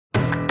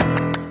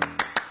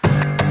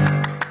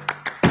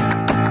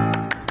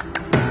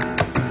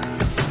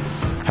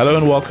Hello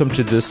and welcome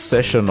to this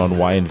session on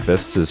why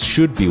investors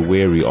should be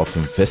wary of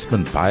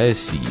investment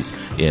biases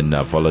in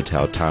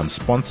volatile times,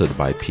 sponsored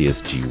by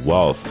PSG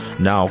Wealth.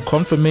 Now,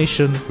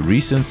 confirmation,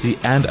 recency,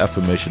 and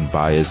affirmation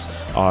bias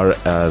are,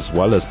 as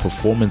well as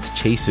performance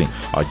chasing,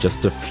 are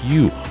just a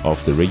few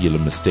of the regular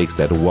mistakes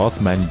that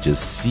wealth managers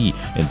see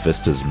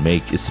investors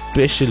make,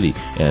 especially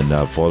in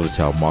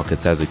volatile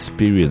markets, as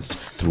experienced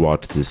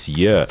throughout this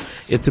year.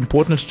 It's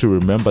important to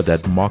remember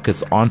that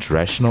markets aren't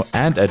rational,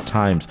 and at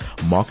times,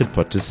 market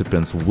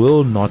participants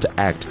will not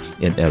act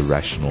in a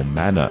rational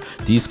manner.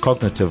 These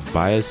cognitive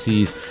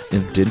biases,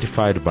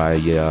 identified by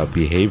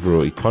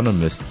behavioral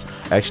economists,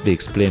 actually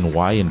explain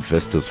why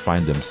investors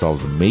find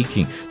themselves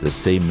making the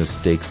same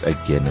mistakes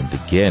again and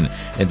again.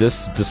 In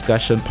this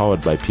discussion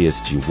powered by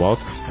PSG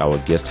Wealth, our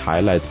guest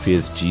highlights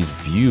PSG's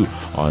view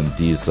on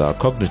these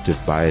cognitive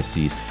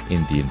biases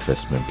in the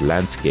investment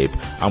landscape.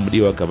 I'm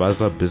Adriaan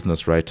Pask,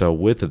 business writer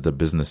with the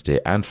Business Day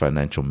and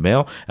Financial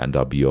Mail, and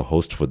I'll be your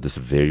host for this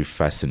very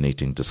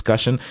fascinating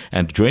discussion.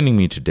 And joining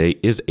me today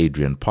is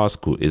Adriaan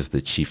Pask, who is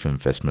the Chief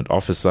Investment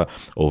Officer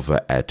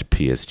over at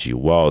PSG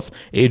Wealth.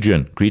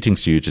 Adriaan,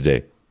 greetings to you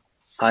today.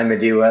 Hi,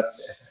 Adriaan.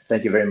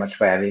 Thank you very much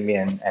for having me,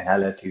 and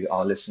hello to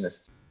our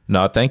listeners.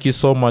 Now, thank you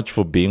so much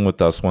for being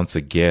with us once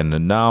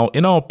again. Now,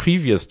 in our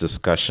previous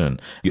discussion,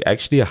 you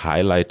actually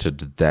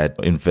highlighted that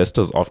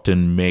investors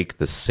often make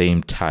the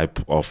same type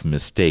of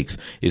mistakes,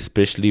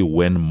 especially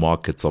when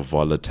markets are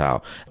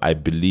volatile. I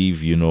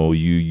believe,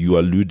 you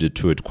alluded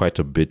to it quite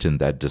a bit in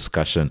that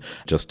discussion,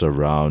 just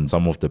around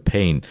some of the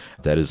pain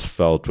that is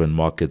felt when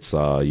markets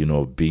are,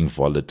 being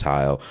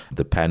volatile,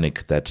 the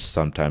panic that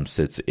sometimes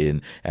sets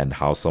in, and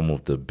how some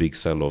of the big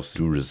sell-offs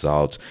do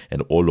result,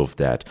 and all of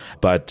that.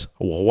 But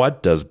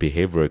what does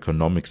behavioral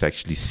economics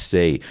actually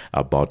say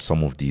about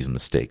some of these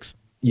mistakes?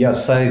 Yeah,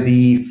 so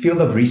the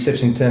field of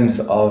research in terms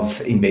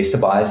of investor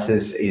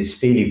biases is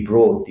fairly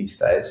broad these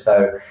days.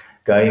 So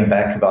going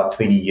back about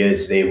 20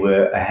 years, there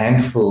were a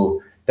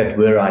handful that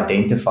were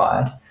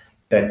identified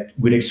that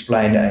would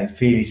explain a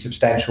fairly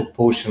substantial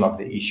portion of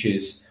the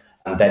issues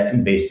that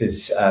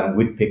investors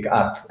would pick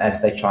up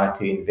as they try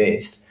to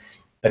invest.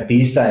 But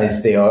these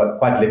days, there are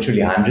quite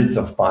literally hundreds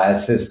of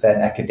biases that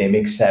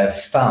academics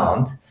have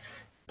found.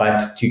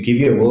 But to give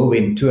you a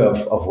whirlwind tour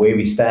of where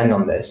we stand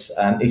on this,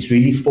 it's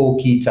really four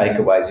key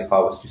takeaways if I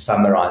was to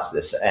summarize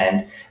this.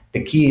 And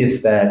the key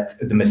is that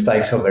the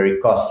mistakes are very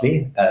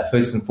costly,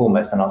 first and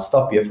foremost. And I'll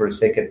stop here for a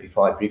second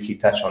before I briefly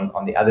touch on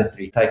the other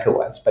three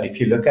takeaways. But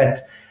if you look at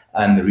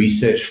the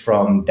research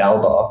from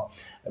Dalbar,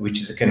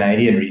 which is a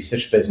Canadian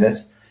research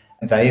business,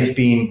 they've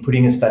been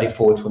putting a study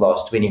forward for the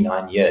last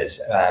 29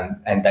 years.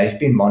 And they've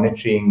been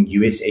monitoring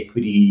US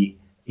equity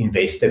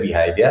investor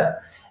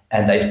behavior.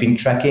 And they've been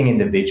tracking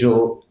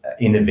individual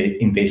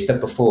investor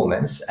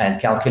performance and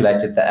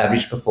calculated the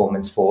average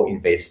performance for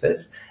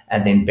investors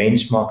and then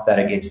benchmarked that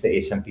against the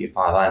S&P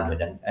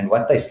 500. And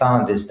what they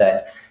found is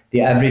that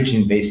the average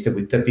investor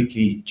would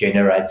typically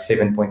generate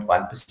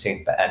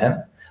 7.1% per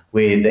annum,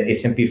 where the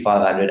S&P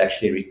 500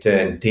 actually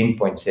returned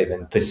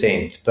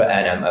 10.7% per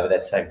annum over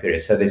that same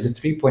period. So there's a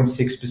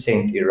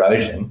 3.6%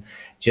 erosion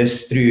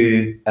just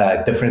through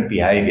different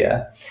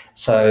behavior.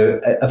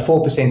 So a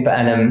 4% per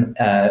annum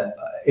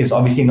is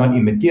obviously not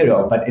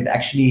immaterial, but it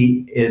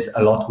actually is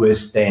a lot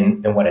worse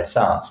than what it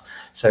sounds.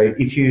 So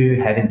if you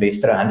had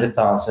invested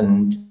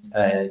 $100,000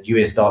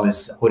 US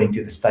dollars, according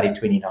to the study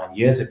 29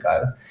 years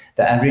ago,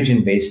 the average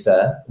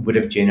investor would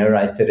have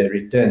generated a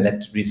return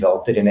that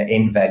resulted in an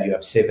end value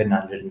of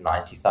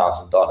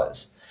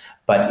 $790,000.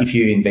 But if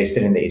you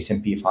invested in the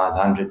S&P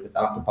 500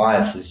 without the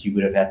biases, you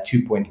would have had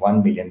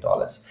 $2.1 million.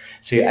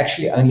 So you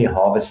actually only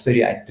harvest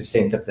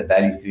 38% of the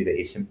value through the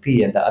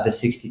S&P, and the other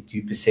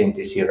 62%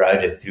 is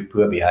eroded through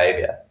poor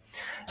behavior.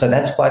 So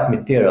that's quite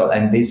material.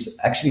 And there's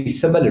actually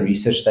similar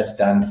research that's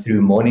done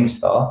through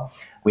Morningstar,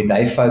 where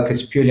they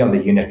focus purely on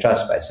the unit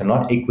trust space. So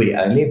not equity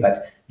only,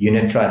 but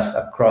unit trust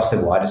across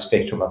a wider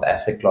spectrum of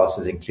asset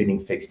classes, including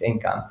fixed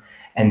income.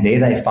 And there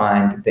they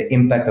find the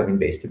impact of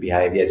investor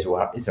behavior is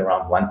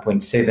around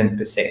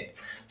 1.7%.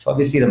 So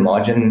obviously the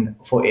margin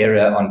for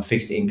error on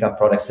fixed income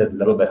products is a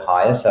little bit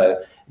higher. So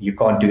you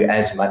can't do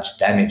as much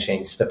damage,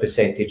 hence the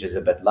percentage is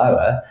a bit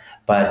lower.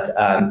 But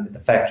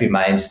the fact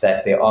remains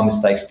that there are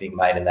mistakes being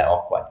made and they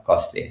are quite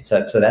costly.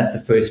 So that's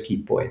the first key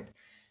point.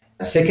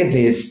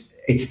 Secondly,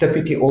 it's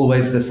typically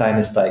always the same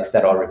mistakes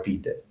that are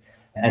repeated.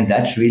 And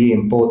that's really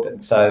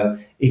important. So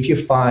if you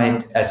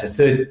find, as a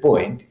third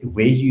point,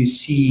 where you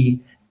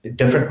see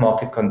different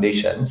market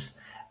conditions,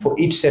 for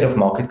each set of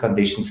market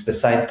conditions, the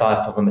same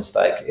type of a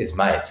mistake is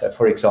made. So,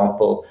 for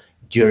example,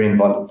 during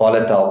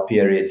volatile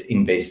periods,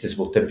 investors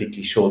will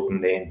typically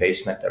shorten their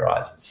investment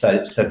horizon.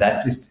 So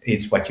that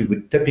is what you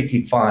would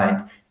typically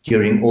find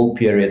during all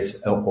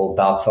periods or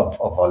bouts of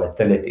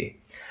volatility.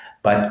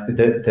 But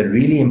the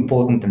really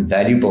important and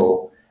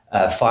valuable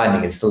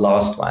finding is the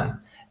last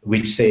one,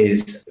 which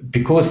says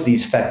because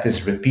these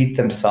factors repeat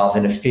themselves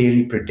in a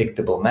fairly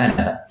predictable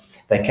manner,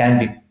 they can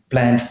be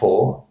planned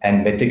for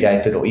and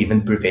mitigated or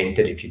even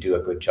prevented if you do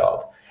a good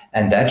job.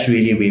 And that's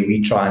really where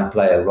we try and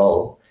play a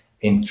role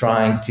in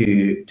trying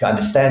to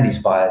understand these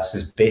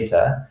biases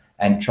better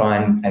and try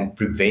and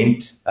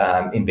prevent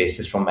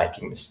investors from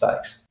making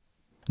mistakes.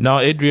 Now,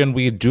 Adriaan,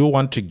 we do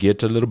want to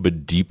get a little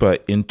bit deeper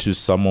into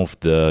some of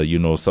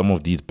the, some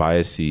of these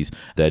biases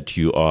that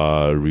you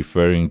are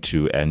referring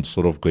to and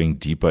sort of going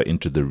deeper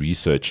into the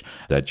research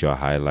that you're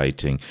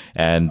highlighting.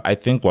 And I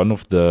think one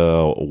of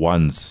the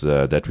ones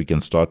that we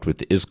can start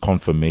with is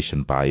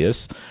confirmation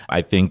bias.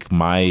 I think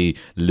my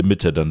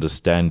limited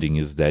understanding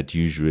is that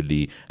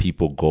usually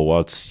people go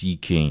out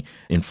seeking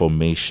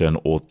information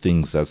or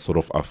things that sort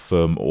of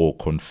affirm or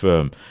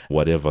confirm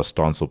whatever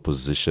stance or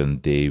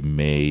position they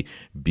may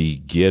be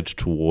geared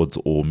towards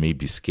or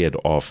maybe scared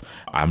of.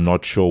 I'm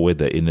not sure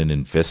whether in an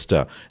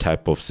investor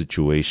type of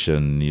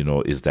situation,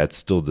 is that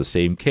still the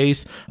same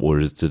case, or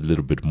is it a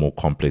little bit more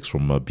complex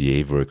from a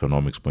behavior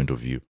economics point of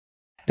view?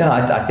 No,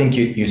 I think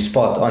you're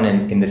spot on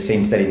in the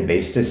sense that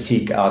investors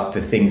seek out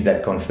the things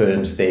that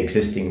confirms their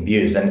existing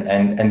views.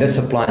 And this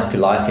applies to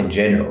life in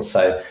general.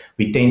 So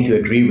we tend to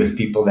agree with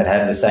people that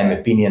have the same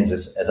opinions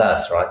as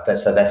us, right?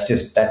 So that's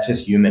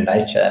just human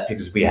nature,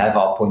 because we have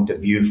our point of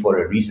view for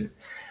a reason.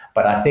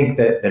 But I think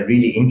that the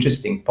really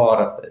interesting part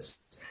of this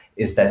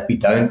is that we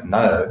don't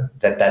know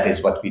that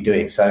is what we're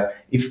doing. So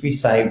if we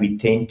say we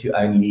tend to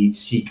only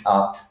seek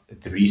out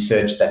the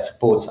research that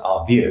supports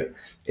our view,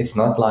 it's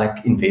not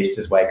like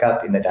investors wake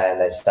up in the day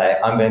and they say,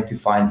 I'm going to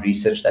find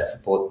research that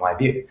supports my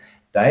view.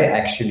 They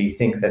actually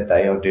think that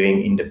they are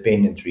doing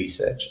independent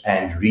research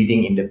and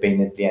reading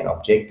independently and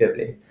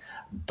objectively.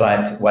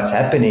 But what's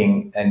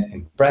happening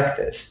in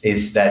practice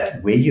is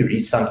that where you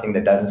read something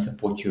that doesn't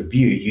support your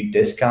view, you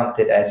discount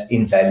it as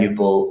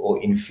invaluable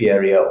or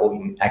inferior or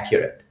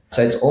inaccurate.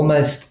 So it's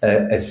almost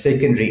a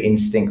secondary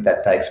instinct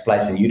that takes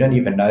place, and you don't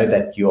even know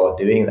that you are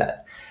doing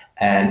that.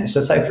 And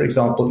so say, for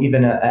example,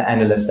 even an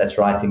analyst that's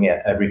writing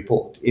a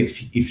report, if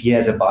he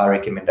has a buy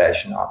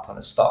recommendation out on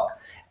a stock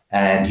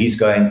and he's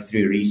going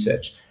through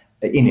research,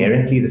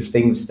 inherently the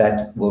things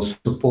that will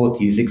support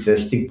his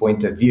existing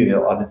point of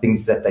view are the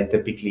things that they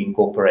typically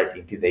incorporate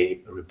into their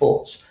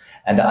reports.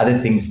 And the other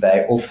things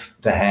they off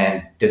the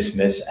hand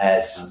dismiss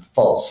as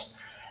false.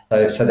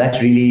 So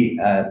that's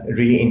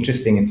really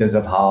interesting in terms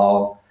of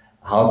how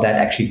that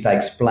actually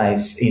takes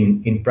place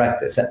in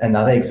practice.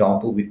 Another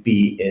example would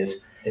be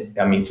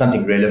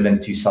something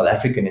relevant to South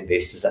African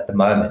investors at the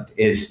moment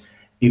is,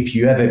 if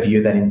you have a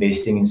view that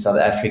investing in South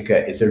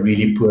Africa is a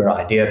really poor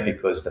idea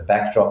because the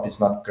backdrop is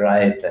not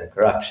great and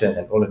corruption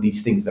and all of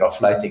these things that are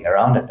floating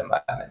around at the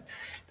moment,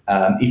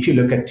 if you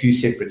look at two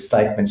separate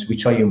statements,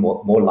 which are you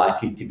more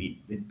likely to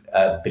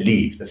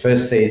believe? The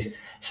first says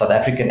South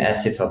African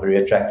assets are very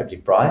attractively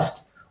priced,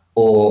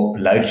 or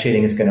load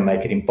shedding is going to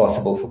make it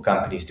impossible for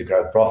companies to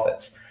grow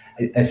profits.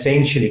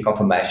 Essentially,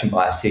 confirmation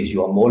bias says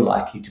you are more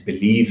likely to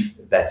believe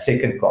that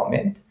second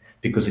comment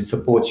because it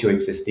supports your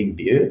existing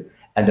view.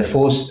 And the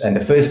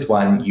first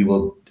one you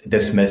will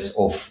dismiss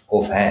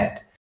offhand.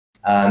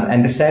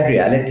 And the sad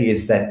reality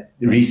is that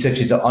research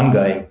is an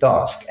ongoing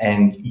task,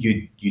 and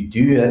you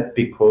do it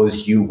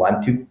because you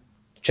want to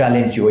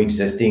challenge your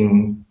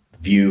existing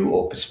view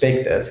or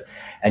perspective,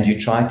 and you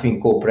try to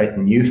incorporate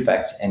new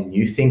facts and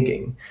new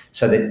thinking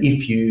so that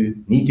if you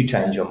need to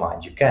change your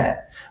mind, you can.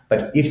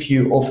 But if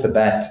you off the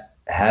bat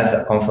have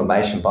a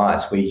confirmation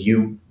bias where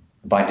you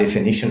by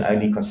definition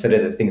only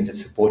consider the things that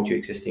support your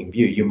existing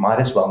view, you might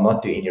as well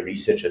not do any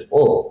research at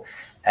all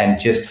and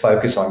just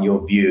focus on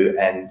your view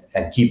and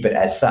keep it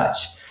as such.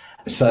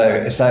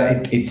 So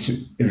it's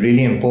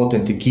really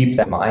important to keep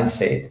that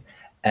mindset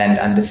and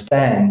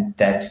understand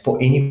that for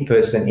any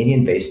person, any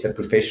investor,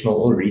 professional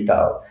or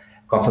retail,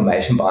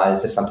 confirmation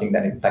bias is something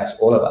that impacts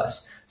all of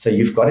us. So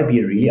you've got to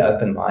be really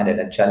open-minded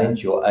and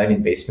challenge your own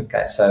investment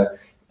case. So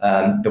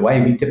the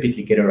way we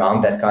typically get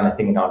around that kind of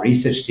thing in our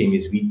research team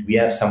is we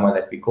have someone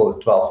that we call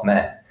the 12th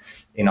man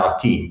in our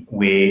team,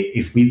 where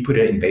if we put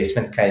an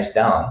investment case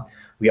down,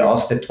 we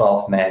ask the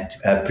 12th man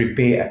to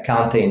prepare a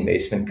counter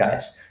investment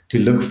case to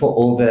look for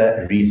all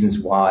the reasons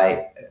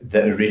why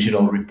the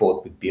original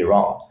report would be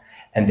wrong.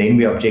 And then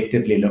we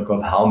objectively look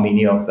at how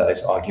many of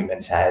those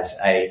arguments has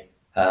a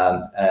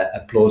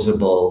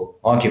plausible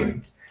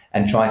argument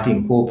and try to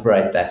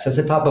incorporate that. So it's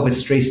a type of a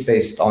stress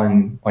test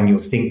on your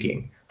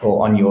thinking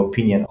or on your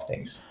opinion of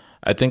things.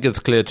 I think it's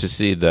clear to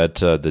see that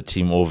the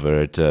team over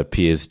at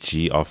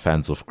PSG are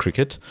fans of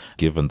cricket,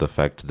 given the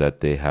fact that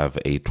they have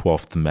a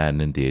 12th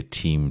man in their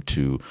team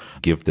to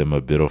give them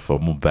a bit of a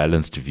more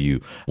balanced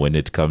view when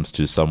it comes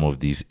to some of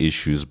these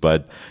issues.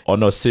 But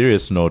on a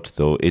serious note,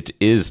 though, it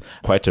is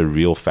quite a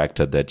real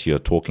factor that you're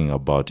talking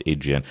about,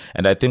 Adriaan.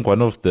 And I think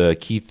one of the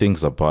key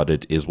things about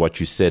it is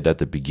what you said at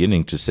the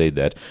beginning, to say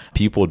that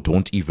people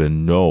don't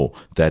even know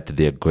that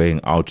they're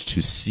going out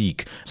to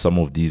seek some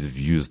of these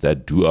views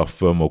that do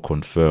affirm or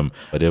confirm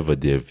term, whatever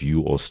their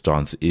view or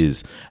stance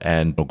is.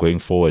 And going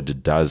forward,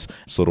 it does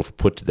sort of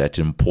put that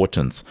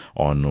importance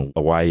on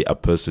why a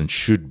person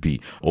should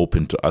be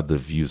open to other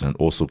views and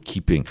also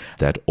keeping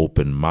that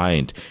open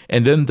mind.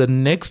 And then the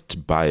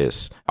next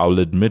bias, I'll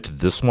admit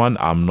this one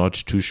I'm not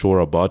too sure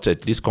about,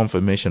 at least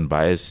confirmation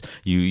bias.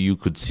 You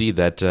could see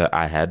that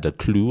I had a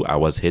clue, I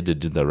was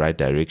headed in the right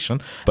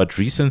direction. But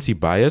recency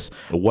bias,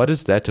 what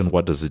is that and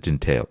what does it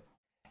entail?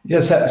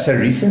 Yeah, so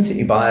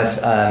recency bias,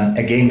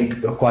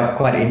 again,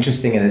 quite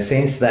interesting in the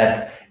sense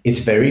that it's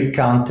very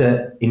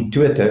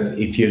counterintuitive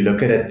if you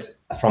look at it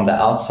from the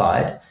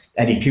outside.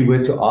 And if you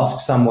were to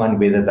ask someone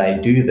whether they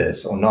do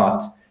this or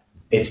not,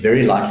 it's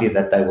very likely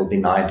that they will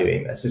deny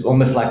doing this. It's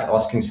almost like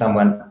asking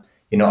someone,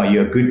 are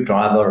you a good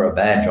driver or a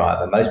bad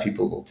driver? Most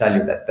people will tell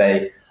you that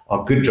they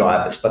are good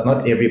drivers, but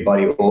not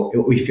everybody. Or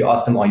if you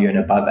ask them, are you an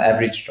above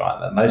average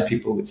driver? Most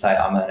people would say,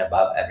 I'm an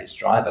above average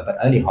driver, but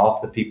only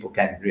half the people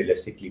can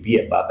realistically be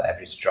above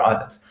average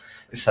drivers.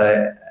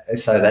 So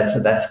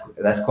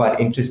that's quite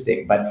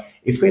interesting. But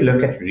if we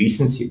look at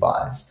recency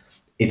bias,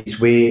 it's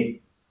where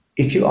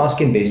if you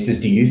ask investors,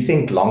 do you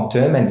think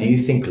long-term and do you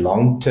think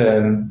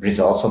long-term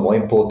results are more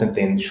important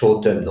than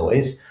short-term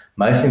noise?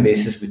 Most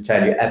investors would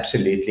tell you,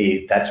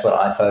 absolutely, that's what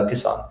I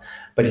focus on.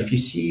 But if you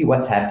see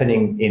what's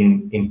happening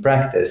in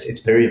practice,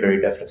 it's very,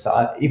 very different.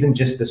 So even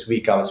just this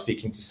week, I was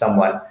speaking to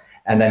someone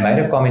and they made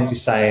a comment to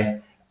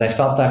say they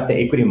felt like the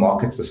equity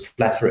market was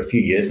flat for a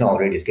few years now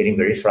already. It's getting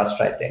very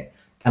frustrating.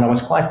 And I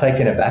was quite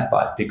taken aback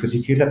by it because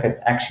if you look at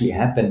what's actually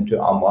happened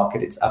to our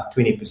market, it's up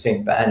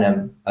 20% per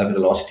annum over the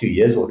last 2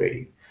 years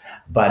already.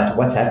 But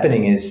what's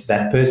happening is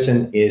that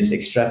person is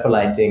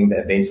extrapolating the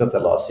events of the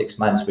last 6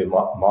 months where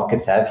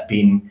markets have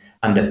been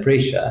under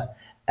pressure.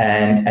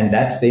 And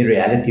that's the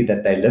reality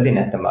that they live in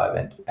at the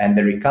moment. And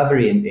the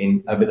recovery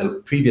in over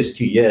the previous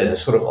 2 years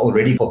is sort of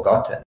already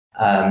forgotten.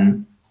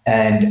 And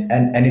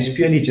it's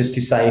purely just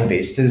to say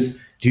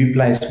investors do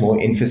place more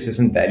emphasis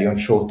and value on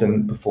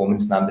short-term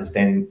performance numbers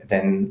than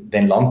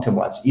long-term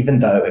ones, even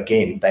though,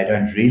 again, they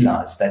don't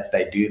realize that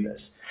they do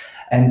this.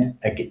 And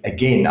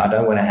again, I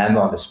don't want to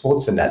hammer on the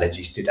sports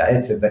analogies today.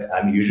 It's a bit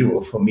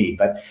unusual for me.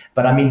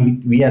 But I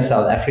mean, we as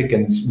South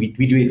Africans,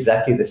 we do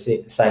exactly the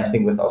same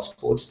thing with our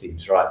sports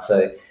teams, right?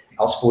 So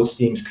our sports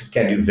teams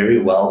can do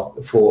very well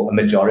for a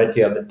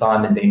majority of the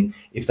time. And then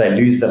if they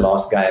lose the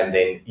last game,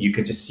 then you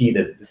can just see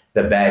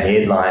the bad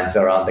headlines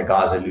around the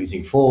guys are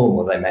losing form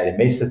or they made a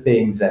mess of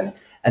things. And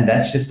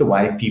that's just the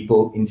way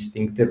people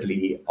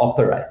instinctively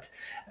operate.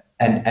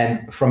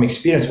 And from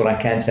experience, what I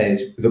can say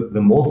is the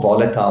more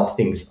volatile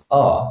things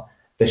are,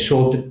 the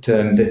shorter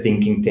term the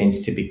thinking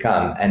tends to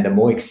become, and the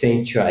more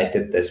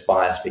accentuated this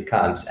bias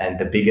becomes, and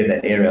the bigger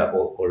the error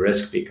or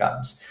risk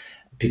becomes.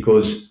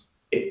 Because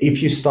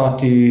if you start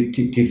to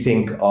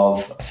think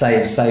of,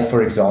 say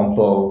for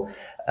example,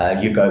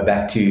 you go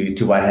back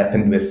to what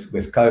happened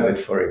with COVID,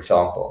 for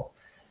example,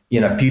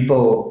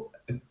 people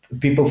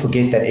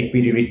forget that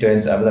equity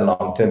returns over the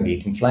long term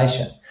beat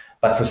inflation.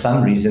 But for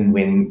some reason,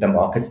 when the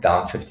market's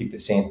down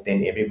 50%,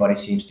 then everybody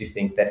seems to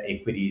think that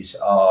equities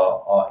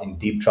are in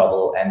deep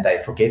trouble and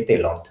they forget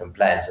their long-term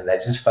plans and they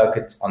just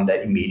focus on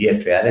the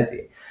immediate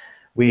reality.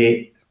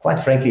 Where, quite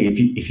frankly,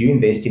 if you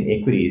invest in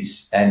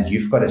equities and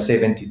you've got a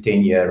 7 to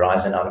 10 year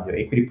horizon out of your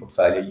equity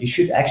portfolio, you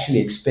should actually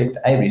expect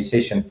a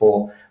recession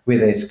for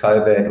whether it's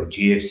COVID or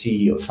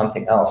GFC or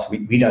something else.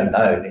 We don't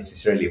know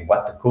necessarily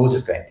what the cause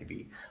is going to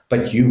be,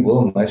 but you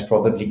will most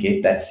probably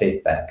get that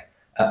setback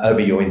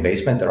over your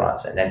investment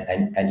horizon,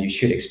 and you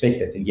should expect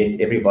it. And yet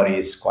everybody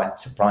is quite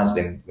surprised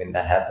when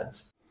that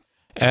happens.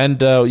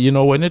 And,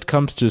 when it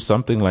comes to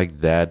something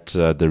like that,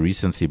 the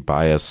recency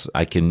bias,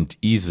 I can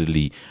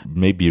easily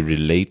maybe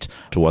relate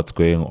to what's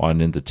going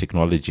on in the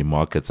technology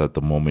markets at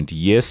the moment.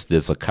 Yes,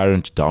 there's a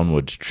current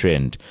downward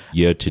trend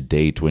year to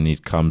date when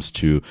it comes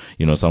to,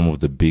 some of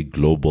the big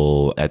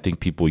global, I think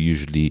people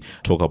usually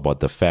talk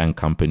about the FAANG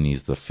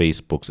companies, the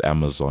Facebooks,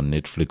 Amazon,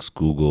 Netflix,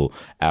 Google,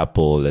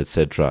 Apple,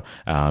 etc.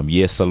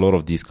 Yes, a lot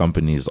of these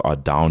companies are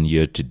down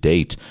year to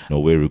date.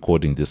 We're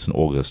recording this in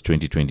August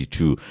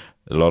 2022.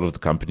 A lot of the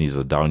companies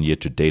are down year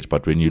to date,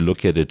 but when you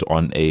look at it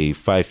on a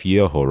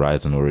 5-year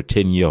horizon or a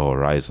 10-year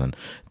horizon,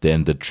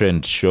 then the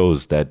trend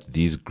shows that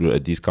these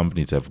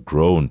companies have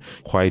grown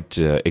quite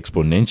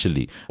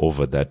exponentially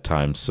over that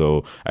time.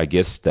 So I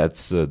guess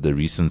that's the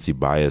recency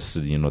bias,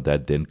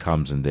 that then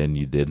comes, and then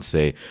you then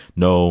say,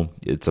 no,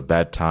 it's a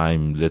bad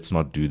time, let's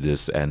not do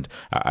this. And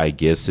I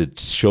guess it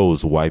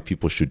shows why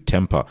people should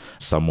temper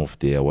some of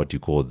their,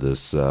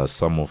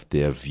 some of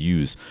their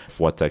views of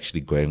what's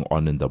actually going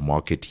on in the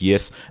market.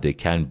 Yes, there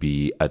can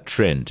be a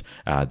trend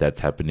that's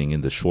happening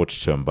in the short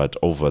term, but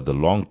over the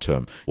long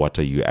term, what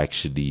are you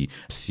actually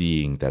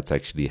seeing that's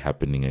actually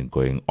happening and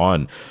going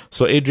on?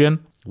 So Adriaan,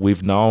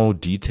 we've now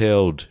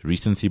detailed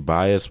recency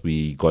bias.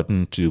 We got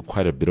into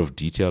quite a bit of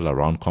detail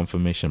around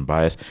confirmation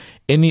bias.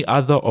 Any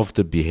other of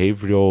the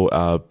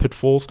behavioral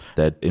pitfalls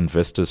that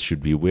investors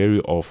should be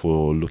wary of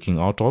or looking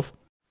out of?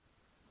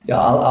 Yeah,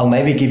 I'll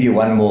maybe give you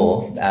one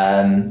more.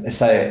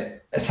 So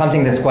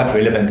Something that's quite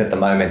relevant at the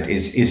moment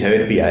is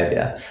herd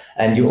behavior.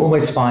 And you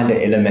always find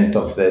an element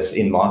of this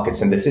in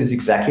markets. And this is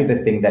exactly the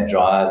thing that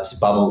drives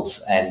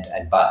bubbles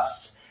and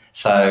busts.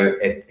 So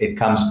it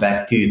comes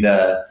back to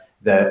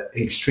the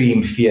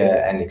extreme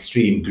fear and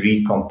extreme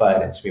greed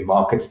components where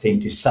markets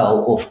tend to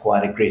sell off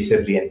quite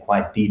aggressively and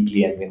quite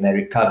deeply. And when they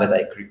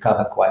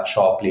recover quite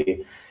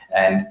sharply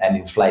and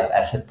inflate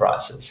asset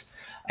prices.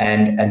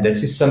 And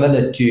this is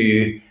similar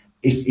to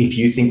if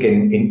you think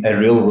in a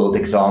real world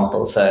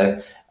example. So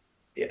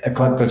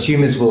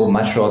consumers will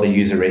much rather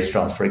use a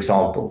restaurant, for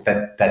example,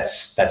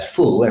 that's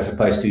full as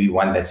opposed to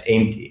one that's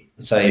empty.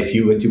 So if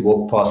you were to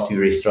walk past two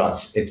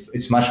restaurants,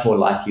 it's much more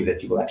likely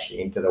that you will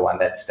actually enter the one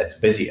that's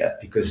busier,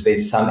 because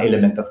there's some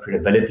element of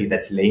credibility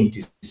that's linked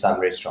to some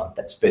restaurant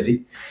that's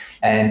busy.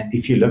 And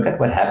if you look at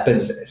what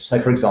happens,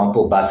 so for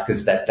example,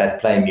 buskers that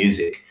play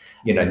music,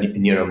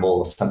 near a mall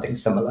or something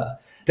similar.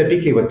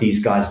 Typically, what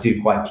these guys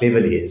do quite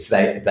cleverly is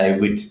they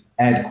would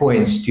add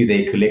coins to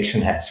their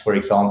collection hats, for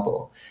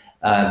example,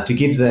 to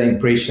give the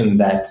impression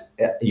that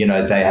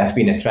they have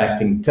been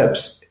attracting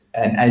tips.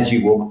 And as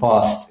you walk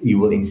past, you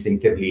will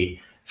instinctively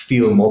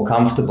feel more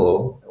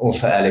comfortable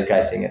also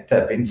allocating a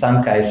tip. In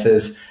some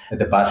cases,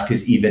 the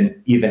buskers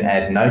even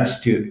add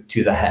notes to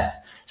the hat,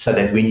 so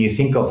that when you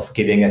think of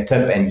giving a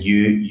tip and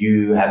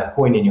you have a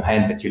coin in your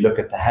hand, but you look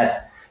at the hat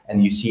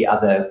and you see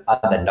other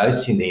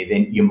notes in there,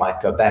 then you might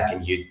go back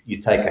and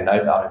you take a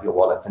note out of your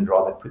wallet and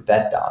rather put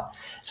that down.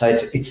 So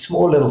it's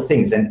small little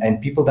things,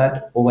 and people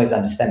don't always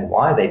understand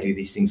why they do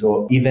these things,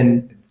 or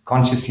even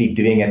consciously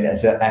doing it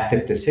as an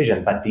active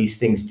decision, but these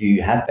things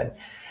do happen.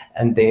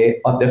 And there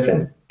are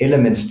different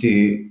elements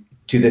to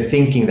the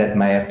thinking that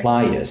may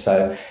apply here.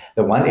 So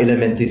the one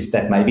element is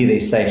that maybe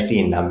there's safety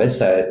in numbers,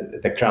 so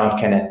the crowd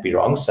cannot be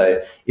wrong.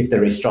 So if the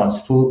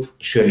restaurant's full,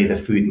 surely the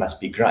food must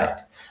be great.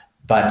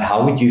 But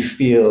how would you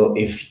feel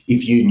if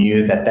you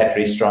knew that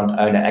restaurant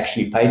owner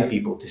actually paid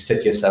people to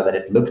sit here so that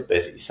it looked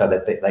busy, so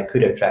that they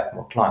could attract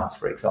more clients,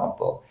 for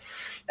example?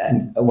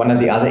 And one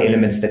of the other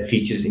elements that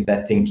features in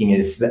that thinking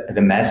is that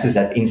the masses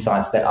have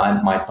insights that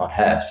I might not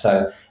have.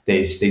 So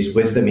there's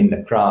wisdom in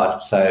the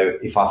crowd. So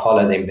if I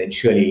follow them, then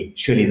surely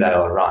they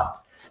are right.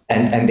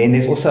 And then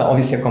there's also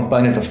obviously a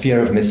component of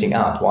fear of missing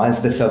out. Why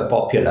is this so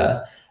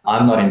popular?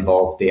 I'm not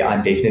involved there. I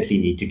definitely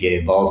need to get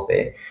involved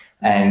there.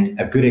 And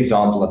a good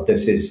example of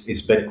this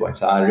is Bitcoin.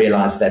 So I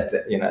realize that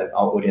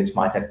our audience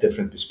might have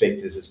different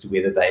perspectives as to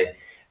whether they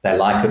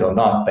like it or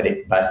not,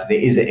 but there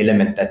is an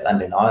element that's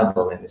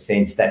undeniable in the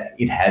sense that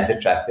it has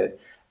attracted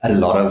a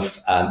lot of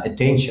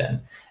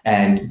attention.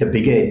 And the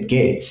bigger it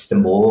gets, the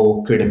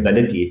more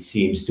credibility it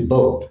seems to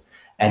build.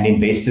 And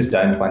investors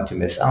don't want to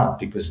miss out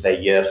because they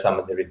hear some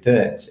of the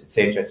returns, et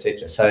cetera, et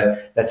cetera. So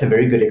that's a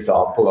very good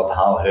example of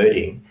how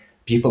herding.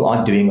 People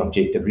aren't doing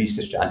objective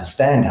research to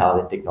understand how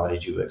the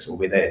technology works, or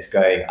whether it's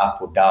going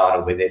up or down,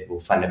 or whether it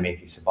will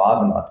fundamentally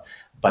survive or not.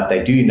 But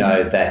they do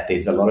know that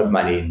there's a lot of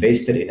money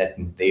invested in it,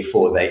 and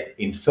therefore they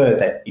infer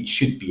that it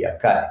should be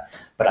okay.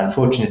 But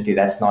unfortunately,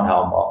 that's not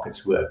how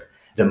markets work.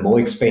 The more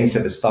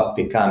expensive a stock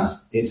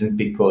becomes isn't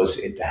because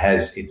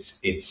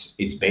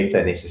it's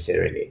better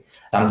necessarily.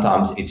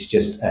 Sometimes it's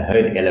just a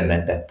herd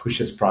element that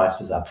pushes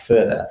prices up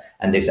further,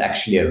 and there's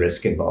actually a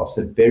risk involved.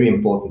 So it's very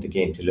important,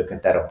 again, to look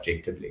at that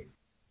objectively.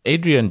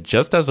 Adriaan,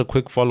 just as a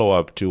quick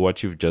follow-up to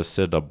what you've just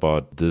said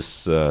about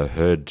this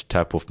herd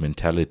type of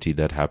mentality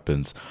that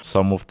happens,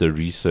 some of the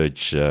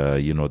research,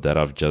 that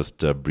I've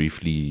just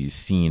briefly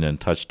seen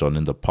and touched on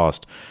in the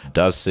past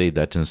does say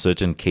that in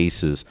certain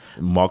cases,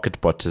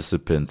 market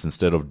participants,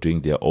 instead of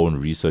doing their own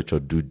research or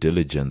due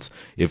diligence,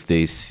 if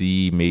they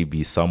see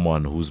maybe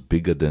someone who's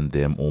bigger than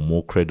them or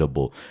more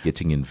credible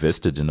getting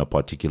invested in a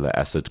particular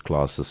asset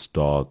class, a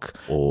stock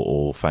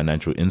or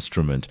financial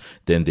instrument,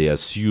 then they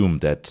assume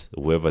that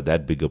whoever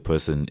that bigger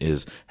person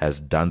has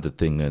done the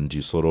thing, and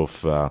you sort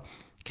of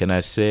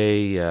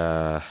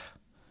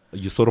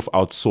you sort of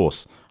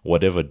outsource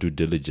whatever due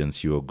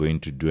diligence you are going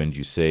to do, and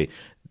you say,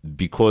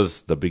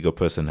 because the bigger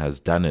person has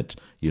done it,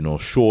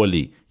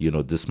 surely,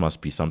 this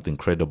must be something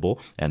credible,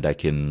 and I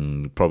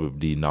can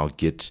probably now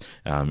get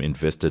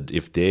invested.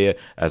 If they,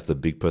 as the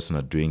big person,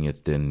 are doing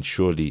it, then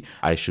surely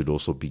I should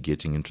also be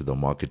getting into the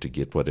market to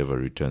get whatever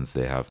returns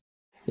they have.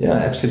 Yeah,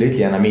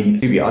 absolutely. And I mean,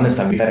 to be honest,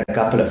 we've had a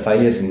couple of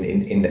failures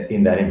in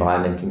that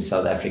environment in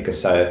South Africa.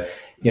 So,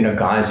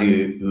 guys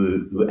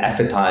who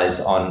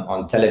advertise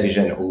on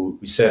television, who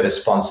serve as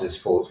sponsors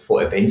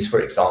for events, for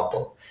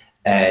example,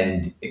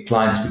 and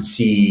clients would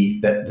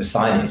see the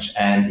signage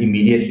and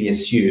immediately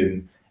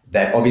assume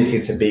that obviously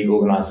it's a big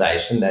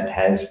organization that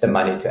has the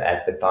money to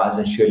advertise,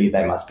 and surely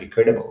they must be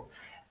credible.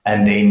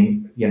 And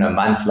then,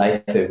 months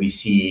later, we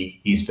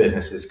see these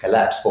businesses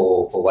collapse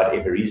for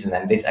whatever reason.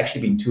 And there's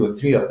actually been 2 or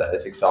 3 of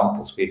those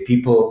examples where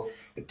people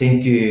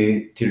tend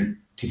to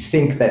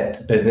think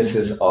that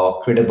businesses are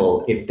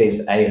credible if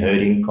there's a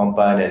herding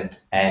component,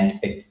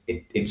 and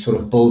it sort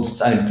of builds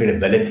its own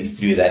credibility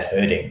through that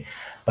herding.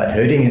 But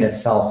herding in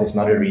itself is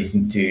not a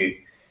reason to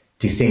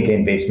think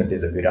investment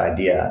is a good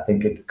idea. I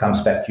think it comes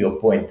back to your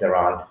point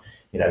around,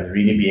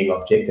 really being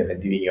objective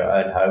and doing your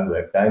own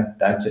homework.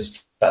 Don't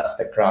just trust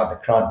the crowd. The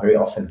crowd very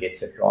often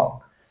gets it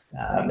wrong,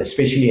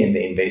 especially in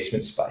the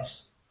investment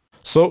space.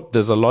 So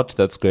there's a lot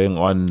that's going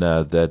on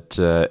that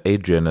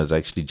Adriaan has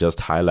actually just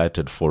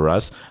highlighted for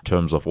us in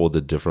terms of all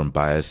the different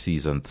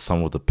biases and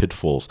some of the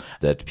pitfalls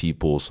that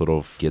people sort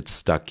of get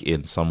stuck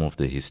in, some of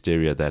the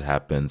hysteria that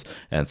happens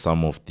and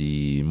some of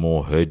the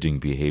more herding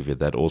behavior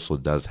that also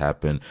does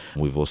happen.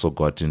 We've also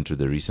got into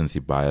the recency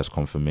bias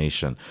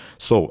confirmation.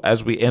 So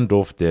as we end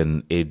off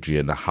then,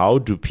 Adriaan, how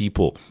do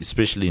people,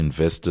 especially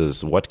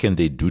investors, what can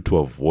they do to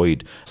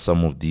avoid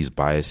some of these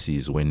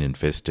biases when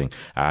investing?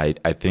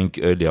 I think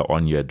earlier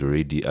on you had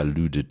already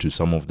alluded to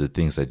some of the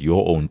things that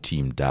your own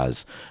team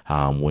does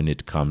when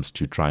it comes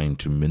to trying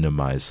to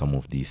minimize some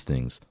of these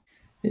things.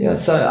 Yeah,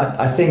 so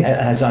I think,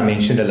 as I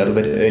mentioned a little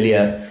bit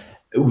earlier,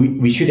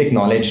 we should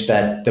acknowledge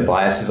that the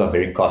biases are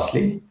very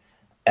costly,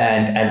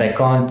 and they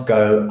can't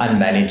go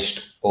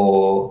unmanaged,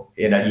 or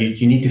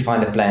you need to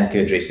find a plan to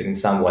address it in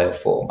some way or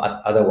form.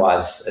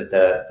 Otherwise,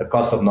 the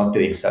cost of not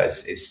doing so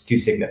is too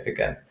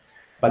significant.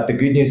 But the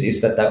good news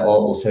is that they are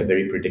also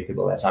very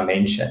predictable, as I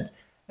mentioned.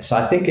 So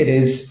I think it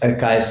is a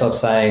case of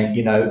saying,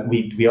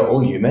 we are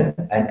all human,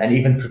 and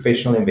even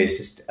professional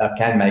investors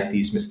can make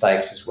these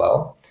mistakes as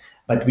well.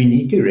 But we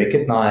need to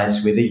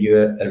recognize whether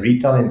you're a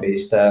retail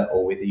investor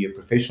or whether you're a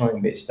professional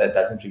investor, it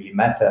doesn't really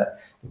matter.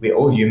 We're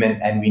all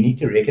human, and we need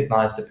to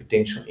recognize the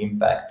potential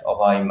impact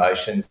of our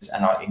emotions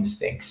and our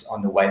instincts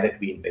on the way that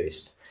we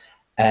invest.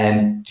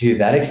 And to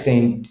that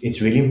extent,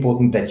 it's really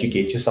important that you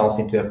get yourself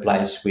into a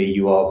place where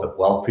you are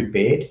well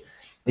prepared,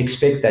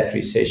 expect that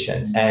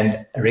recession,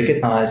 and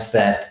recognize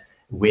that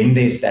when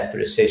there's that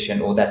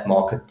recession or that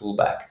market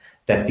pullback,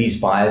 that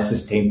these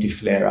biases tend to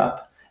flare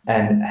up,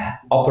 and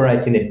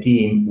operate in a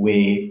team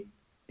where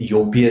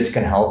your peers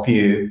can help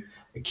you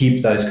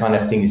keep those kind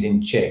of things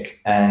in check,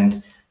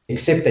 and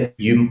accept that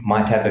you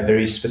might have a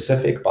very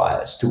specific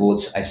bias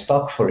towards a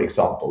stock, for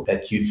example,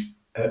 that you've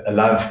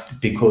loved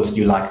because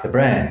you like the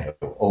brand,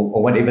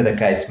 or whatever the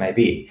case may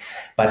be.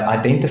 But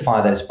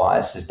identify those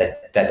biases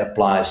that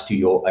applies to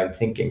your own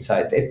thinking.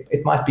 So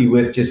it might be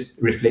worth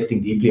just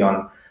reflecting deeply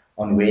on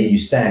where you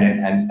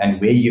stand, and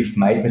where you've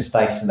made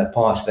mistakes in the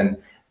past, and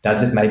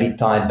does it maybe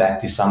tie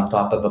back to some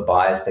type of a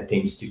bias that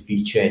tends to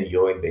feature in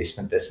your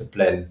investment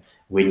discipline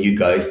when you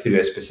go through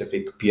a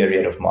specific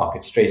period of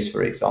market stress,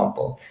 for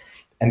example.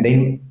 And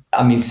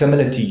then,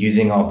 similar to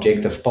using an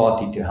objective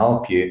party to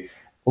help you,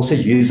 also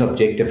use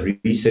objective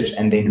research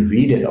and then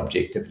read it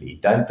objectively.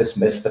 Don't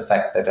dismiss the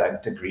facts that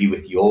don't agree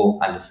with your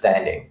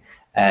understanding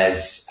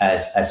as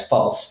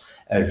false.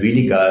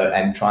 Really go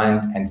and try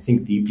and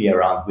think deeply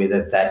around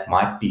whether that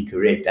might be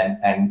correct,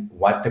 and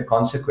what the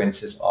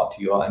consequences are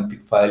to your own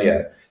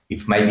portfolio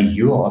if maybe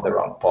you are the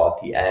wrong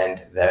party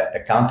and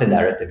the counter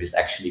narrative is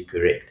actually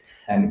correct.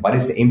 And what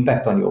is the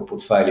impact on your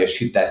portfolio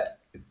should that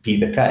be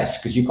the case?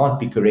 Because you can't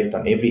be correct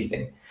on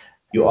everything.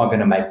 You are going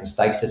to make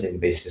mistakes as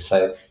investors.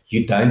 So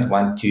you don't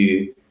want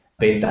to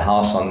bet the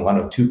house on one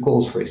or two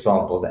calls, for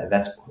example.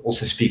 That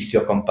also speaks to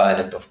your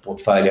component of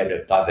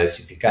portfolio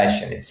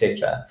diversification,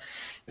 etc.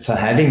 So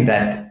having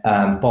that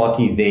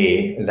party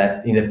there,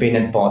 that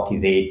independent party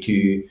there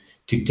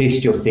to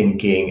test your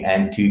thinking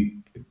and to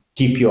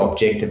keep your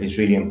objective is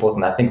really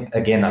important. I think,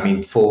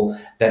 again, for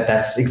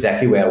that's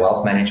exactly where a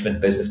wealth management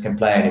business can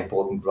play an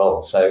important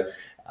role. So,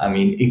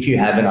 if you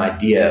have an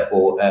idea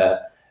or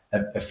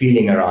a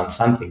feeling around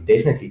something,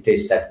 definitely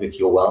test that with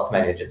your wealth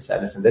manager and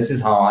say, listen, this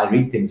is how I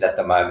read things at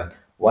the moment.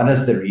 What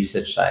does the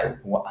research say?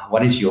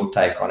 What is your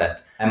take on it?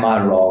 Am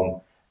I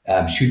wrong?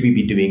 Should we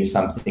be doing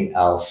something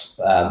else?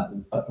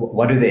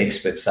 What do the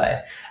experts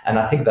say? And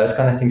I think those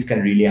kind of things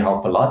can really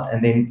help a lot.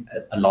 And then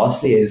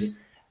lastly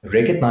is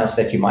recognize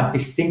that you might be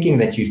thinking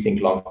that you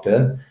think long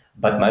term,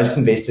 but most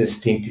investors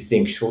tend to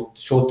think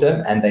short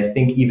term, and they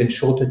think even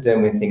shorter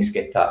term when things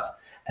get tough.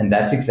 And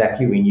that's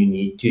exactly when you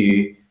need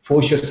to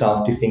force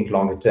yourself to think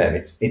longer term.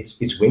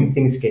 It's when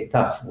things get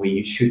tough where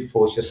you should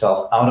force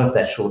yourself out of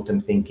that short term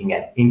thinking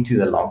and into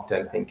the long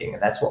term thinking.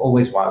 And that's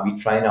always why we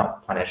train our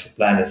financial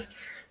planners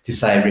to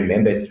say,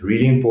 remember, it's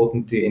really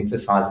important to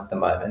emphasize at the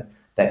moment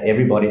that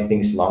everybody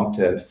thinks long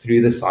term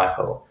through the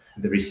cycle.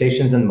 The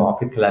recessions and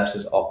market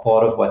collapses are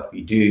part of what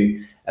we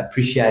do.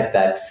 Appreciate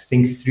that,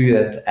 think through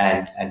it,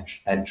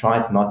 and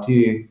try not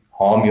to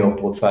harm your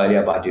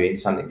portfolio by doing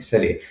something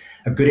silly.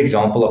 A good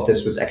example of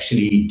this was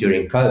actually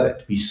during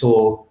COVID. We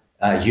saw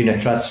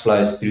unit trust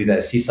flows through the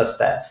CISA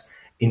stats.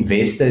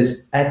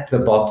 Investors at the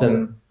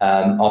bottom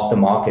of the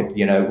market,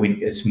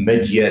 it's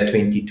mid-year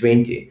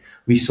 2020,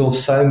 we saw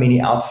so many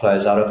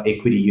outflows out of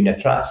equity unit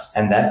trusts,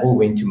 and that all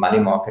went to money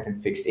market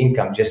and fixed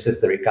income just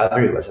as the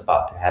recovery was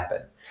about to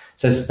happen.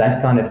 So it's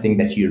that kind of thing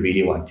that you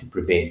really want to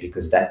prevent,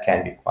 because that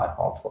can be quite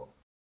harmful.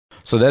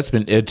 So that's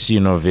been it,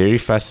 very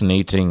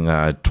fascinating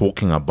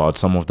talking about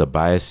some of the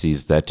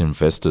biases that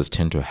investors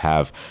tend to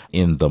have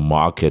in the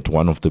market.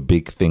 One of the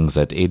big things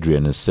that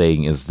Adriaan is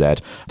saying is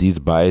that these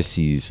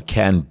biases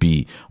can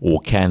be or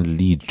can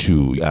lead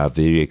to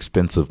very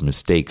expensive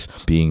mistakes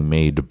being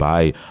made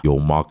by your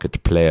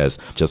market players.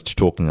 Just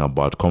talking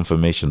about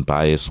confirmation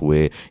bias,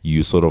 where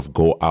you sort of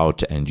go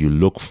out and you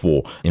look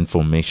for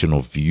information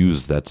or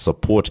views that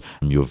support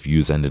your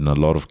views, and in a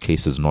lot of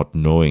cases not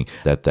knowing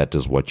that that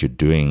is what you're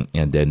doing.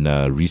 And then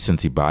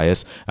recency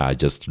bias,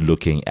 just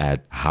looking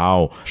at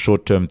how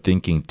short-term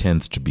thinking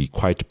tends to be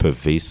quite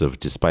pervasive,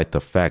 despite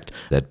the fact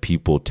that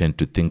people tend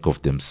to think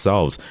of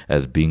themselves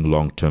as being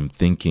long-term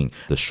thinking.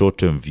 The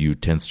short-term view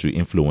tends to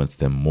influence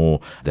them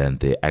more than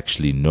they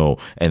actually know.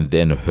 And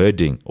then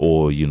herding,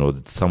 or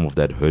some of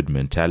that herd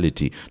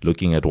mentality,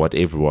 looking at what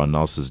everyone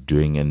else is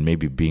doing and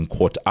maybe being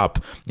caught up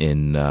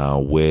in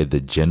where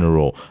the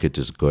general market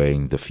is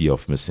going, the fear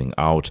of missing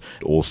out.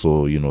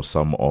 Also,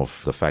 some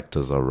of the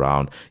factors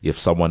around, if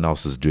someone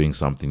else is doing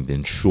something,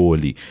 then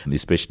surely,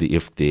 especially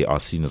if they are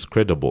seen as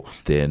credible,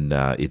 then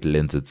it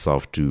lends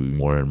itself to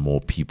more and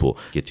more people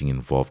getting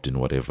involved in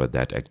whatever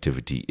that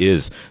activity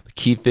is. The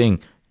key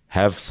thing,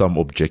 have some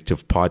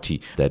objective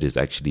party that is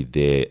actually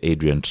there.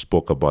 Adriaan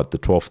spoke about the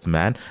 12th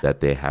man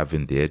that they have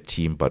in their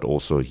team, but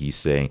also he's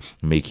saying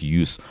make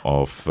use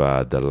of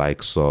the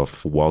likes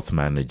of wealth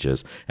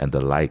managers and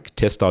the like.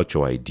 Test out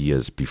your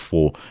ideas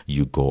before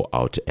you go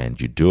out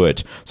and you do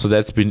it. So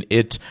that's been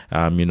it,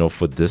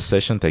 for this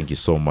session. Thank you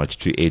so much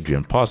to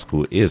Adriaan Pask,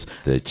 who is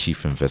the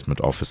Chief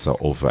Investment Officer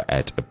over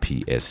at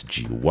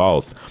PSG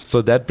Wealth.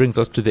 So that brings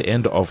us to the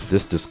end of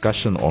this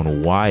discussion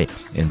on why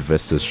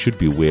investors should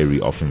be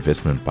wary of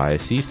investment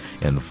biases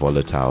in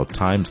volatile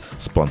times,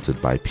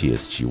 sponsored by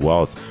PSG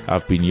Wealth.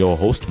 I've been your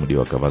host,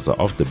 Mudiwa Gavaza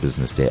of the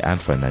Business Day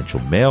and Financial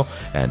Mail.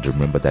 And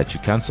remember that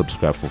you can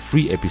subscribe for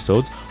free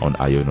episodes on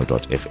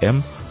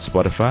iono.fm,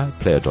 Spotify,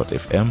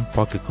 Player.fm,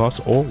 Pocket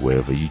Cast, or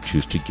wherever you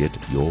choose to get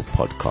your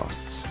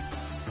podcasts.